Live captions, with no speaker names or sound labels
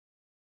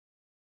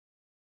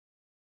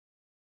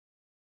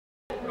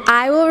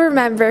I will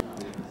remember.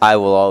 I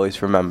will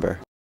always remember.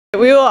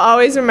 We will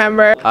always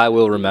remember. I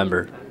will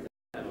remember.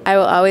 I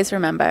will always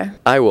remember.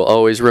 I will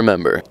always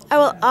remember.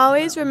 I will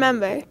always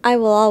remember. I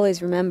will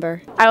always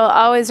remember. I will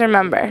always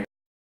remember.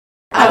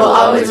 I will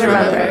always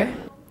remember.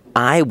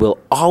 I will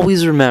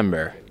always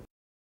remember.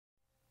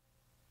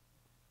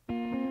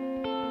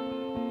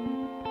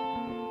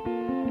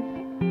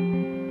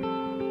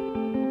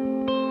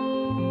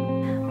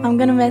 I'm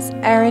going to miss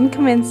Erin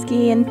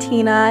Kaminsky and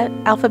Tina,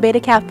 Alpha Beta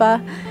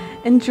Kappa,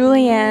 and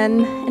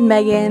Julianne and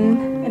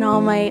Megan and all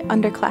my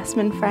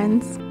underclassmen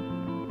friends.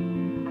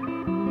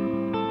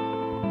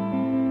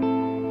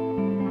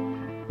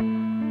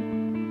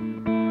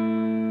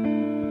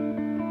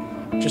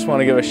 Just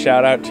want to give a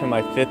shout out to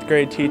my 5th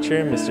grade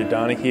teacher, Mr.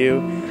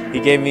 Donahue. He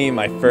gave me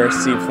my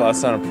first C+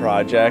 on a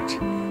project,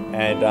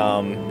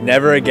 and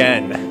never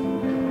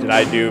again did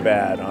I do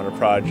bad on a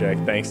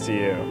project thanks to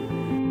you.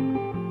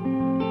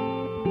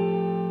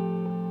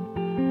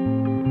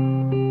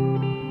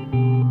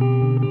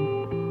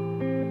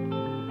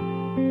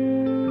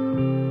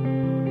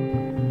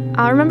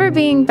 I remember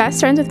being best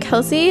friends with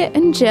Kelsey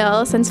and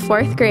Jill since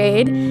 4th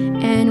grade,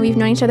 and we've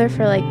known each other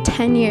for like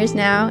 10 years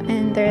now,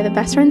 and they're the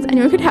best friends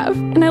anyone could have,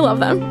 and I love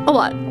them a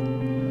lot.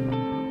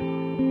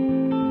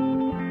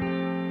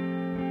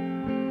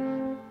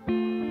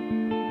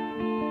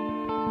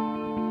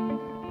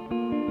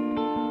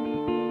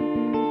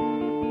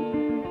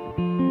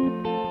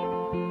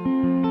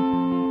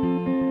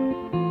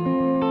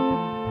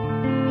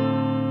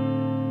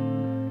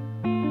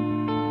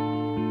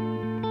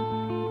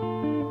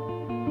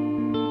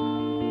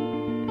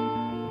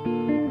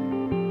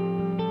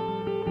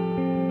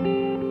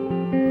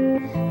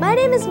 My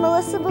name is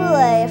Melissa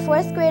Boulay, a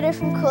 4th grader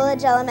from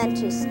Coolidge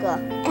Elementary School.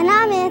 And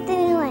I'm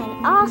Anthony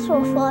Lane, also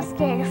a 4th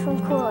grader from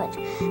Coolidge.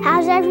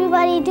 How's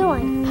everybody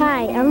doing?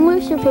 Hi, I'm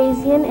Lucia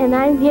Pazian, and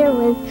I'm here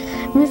with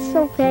Miss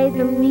Sophie,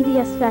 the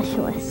media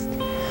specialist.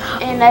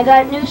 And I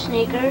got new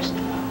sneakers.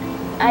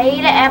 I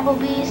ate at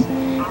Applebee's,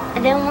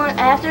 and then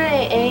after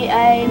I ate,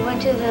 I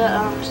went to the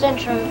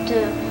Centrum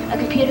to a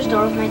computer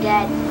store with my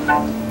dad.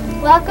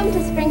 Welcome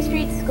to Spring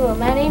Street School.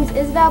 My name's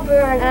Isabel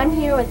Brewer, and I'm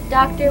here with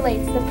Dr.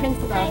 Lates, the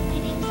principal. Hi, my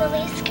name's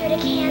Elise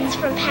Scudicans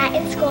from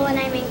Patton School, and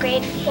I'm in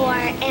grade 4.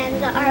 And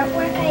the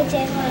artwork I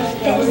did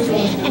was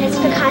this, and it's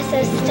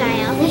Picasso's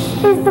style. This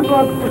is the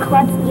book, the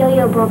club's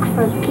yo-yo book,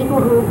 for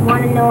people who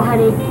want to know how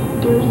to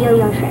do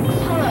yo-yo tricks.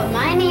 Hello,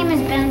 my name is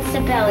Ben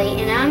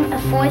Sabelli, and I'm a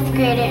 4th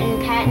grader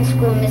in Patton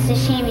School,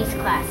 Mrs. Shamey's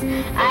class.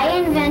 I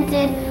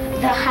invented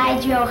the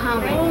hydro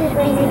helmet. My name is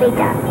Lindsay Big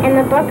Duck, and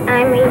the book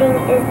I'm reading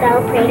is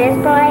Belle Prater's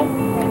Boy.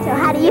 So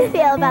how do you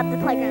feel about the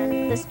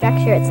playground, the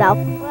structure itself?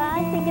 Well,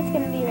 I think it's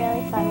going to be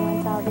really fun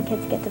once all the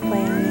kids get to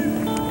play on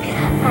it.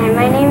 Hi,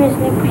 my name is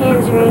Nick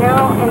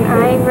Panzerino, and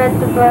I read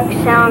the book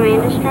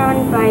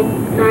Salamanderstone by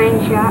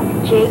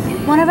Ryan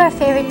Jakes. One of our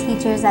favorite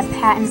teachers at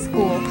Patton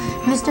School,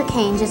 Mr.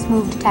 Kane, just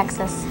moved to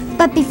Texas.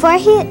 But before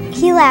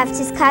he left,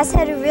 his class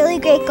had a really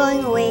great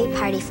going away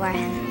party for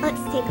him.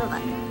 Let's take a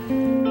look.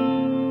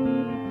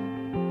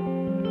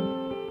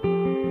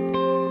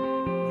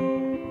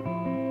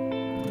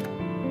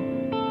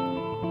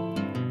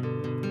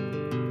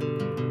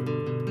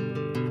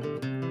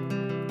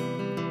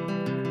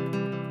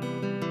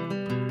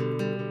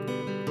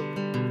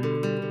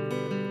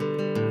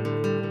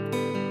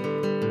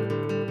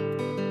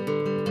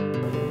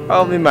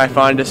 Probably my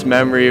fondest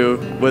memory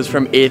was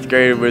from 8th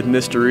grade with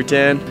Mr.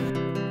 Rutan.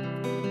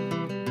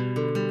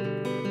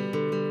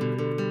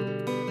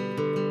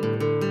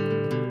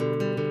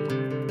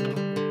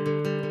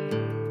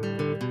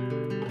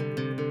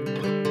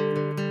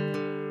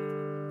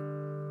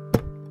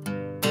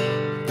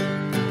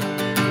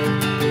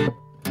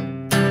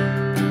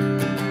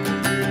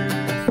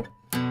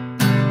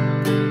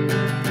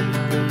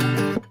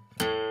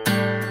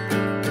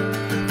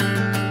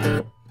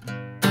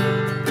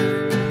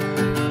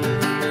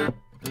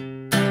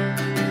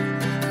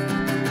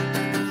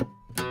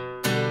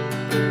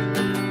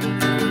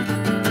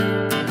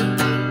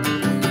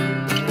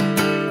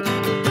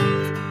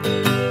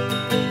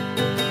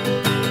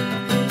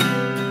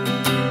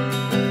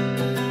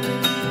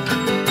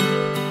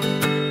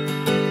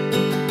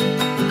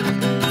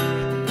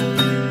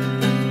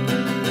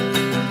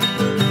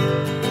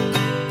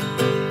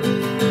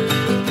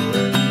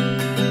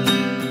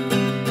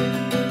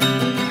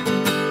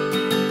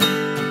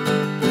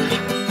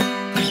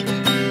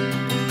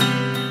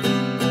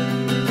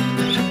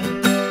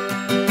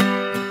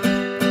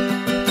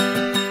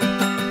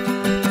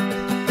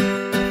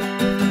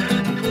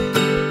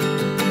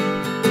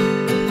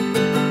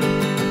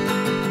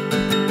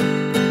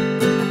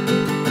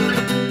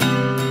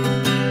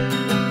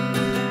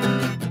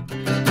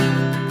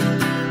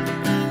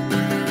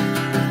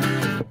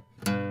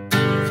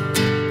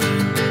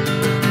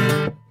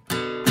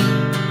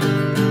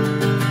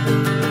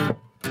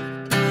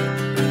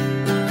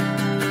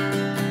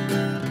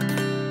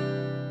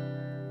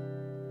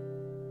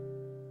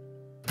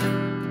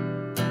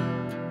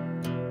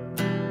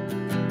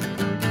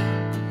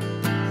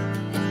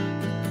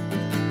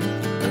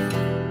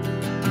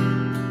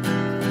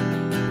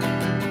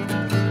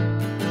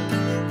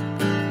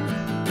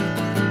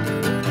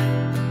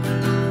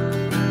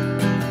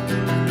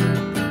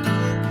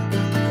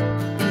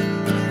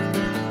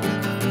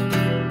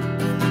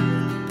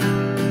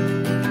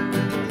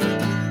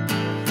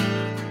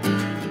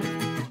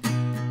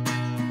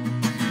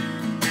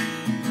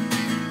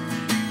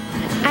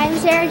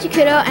 Sarah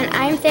Jacuto, and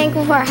I'm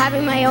thankful for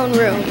having my own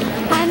room.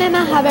 I'm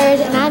Emma Hubbard,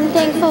 and I'm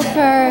thankful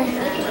for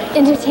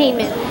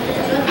entertainment.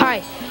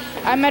 Hi,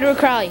 I'm Edward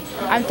Crowley.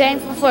 I'm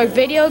thankful for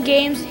video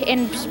games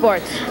and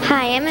sports.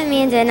 Hi, I'm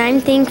Amanda, and I'm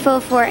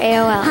thankful for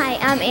AOL. Hi,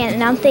 I'm Ann,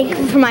 and I'm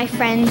thankful for my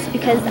friends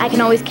because I can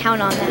always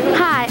count on them.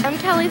 Hi, I'm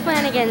Kelly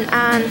Flanagan,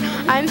 and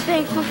I'm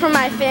thankful for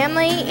my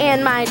family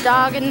and my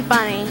dog and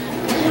bunny.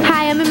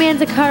 Hi, I'm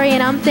Amanda Curry,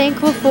 and I'm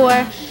thankful for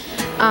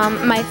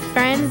my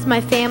friends,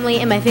 my family,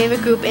 and my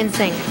favorite group,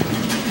 NSYNC.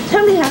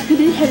 Tell me, have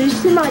you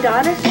seen my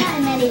daughter? Not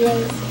in many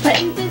days.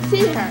 But you did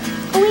see her.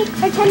 A week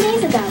or 10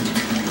 days ago.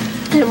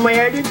 And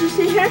where did you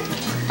see her?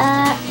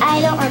 I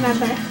don't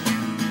remember.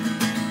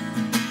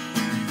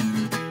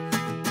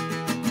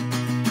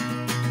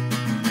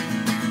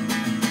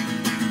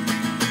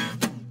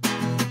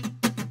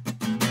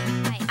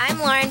 Hi, I'm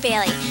Lauren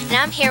Bailey, and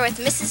I'm here with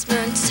Mrs.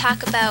 Moon to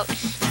talk about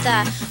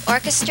the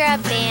orchestra,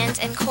 band,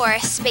 and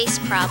chorus space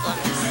problems.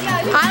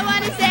 I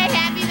want to say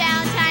Happy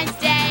Valentine's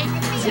Day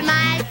to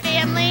my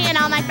family and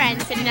all my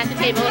friends sitting at the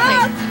table with me.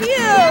 Oh,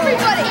 you!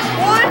 Everybody!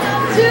 1,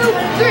 2,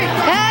 3.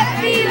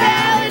 Happy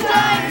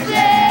Valentine's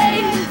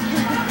Day!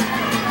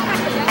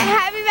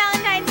 Happy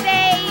Valentine's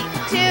Day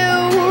to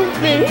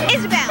me,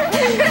 Isabel.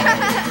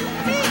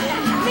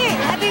 me.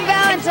 Happy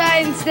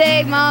Valentine's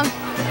Day, Mom.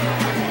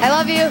 I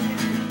love you.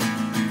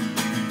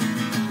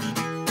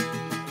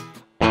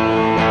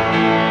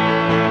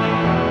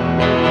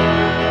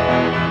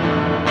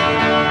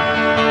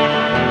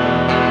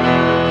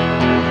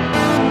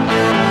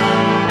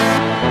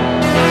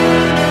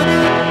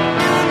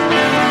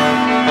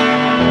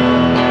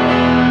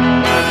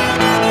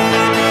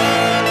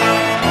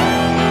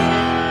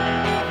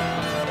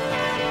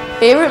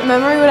 Favorite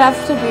memory would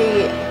have to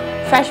be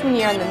freshman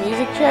year on the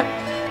music trip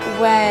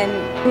when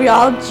we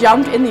all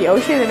jumped in the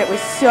ocean and it was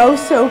so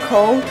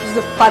cold. It was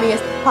the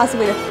funniest,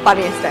 possibly the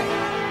funniest thing.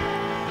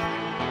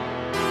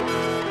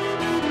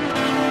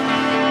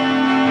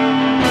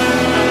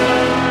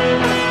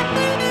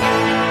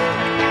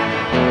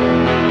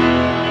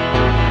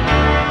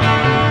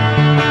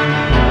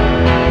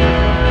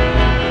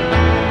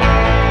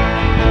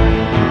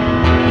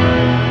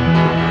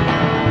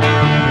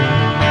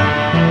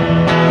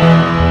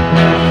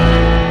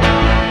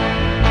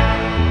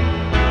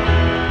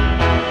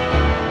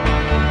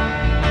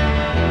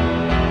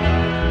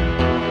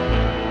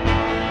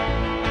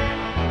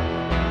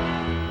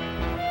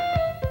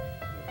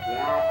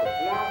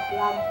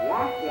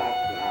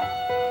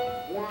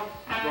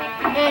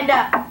 And,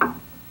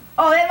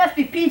 oh, that must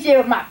be PJ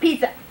with my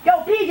pizza.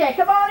 Yo, PJ,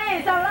 come on in,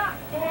 it's unlocked.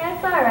 Yeah,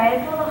 it's alright.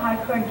 It's a little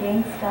hardcore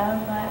gangsta,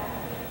 but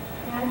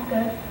yeah, it's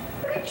good.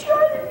 Good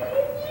joining me,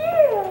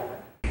 yeah.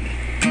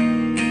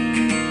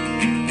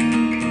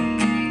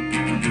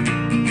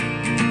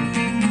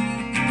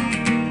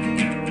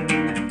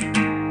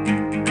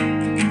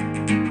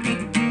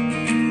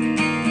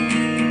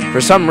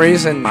 For some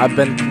reason, I've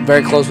been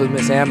very close with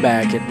Miss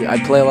Amback, and I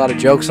play a lot of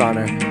jokes on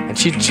her, and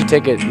she'd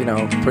take it, you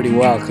know, pretty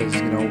well, because,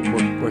 you know,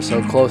 we're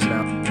so close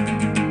now.